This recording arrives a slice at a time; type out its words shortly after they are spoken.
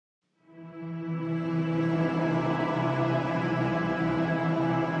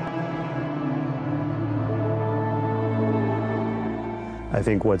I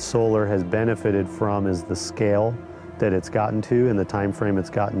think what solar has benefited from is the scale that it's gotten to and the time frame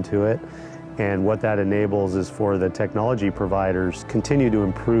it's gotten to it. And what that enables is for the technology providers continue to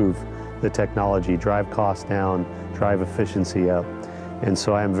improve the technology, drive costs down, drive efficiency up. And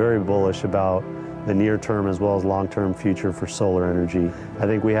so I am very bullish about the near-term as well as long-term future for solar energy. I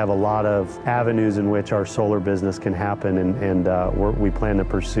think we have a lot of avenues in which our solar business can happen, and we plan to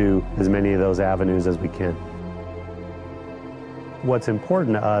pursue as many of those avenues as we can. What's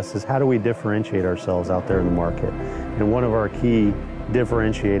important to us is how do we differentiate ourselves out there in the market? And one of our key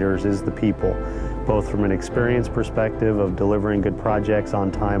differentiators is the people, both from an experience perspective of delivering good projects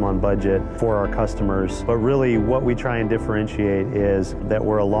on time, on budget for our customers. But really what we try and differentiate is that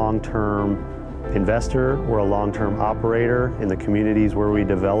we're a long-term investor, we're a long-term operator in the communities where we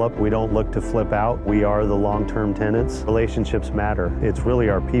develop. We don't look to flip out. We are the long-term tenants. Relationships matter. It's really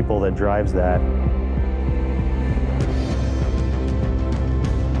our people that drives that.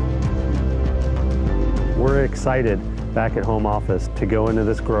 We're excited back at home office to go into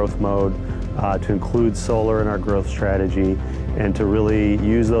this growth mode, to include solar in our growth strategy, and to really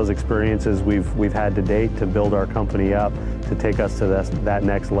use those experiences we've had to date to build our company up to take us to that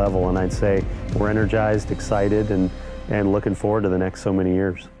next level. And I'd say we're energized, excited, and looking forward to the next so many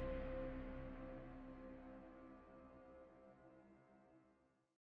years.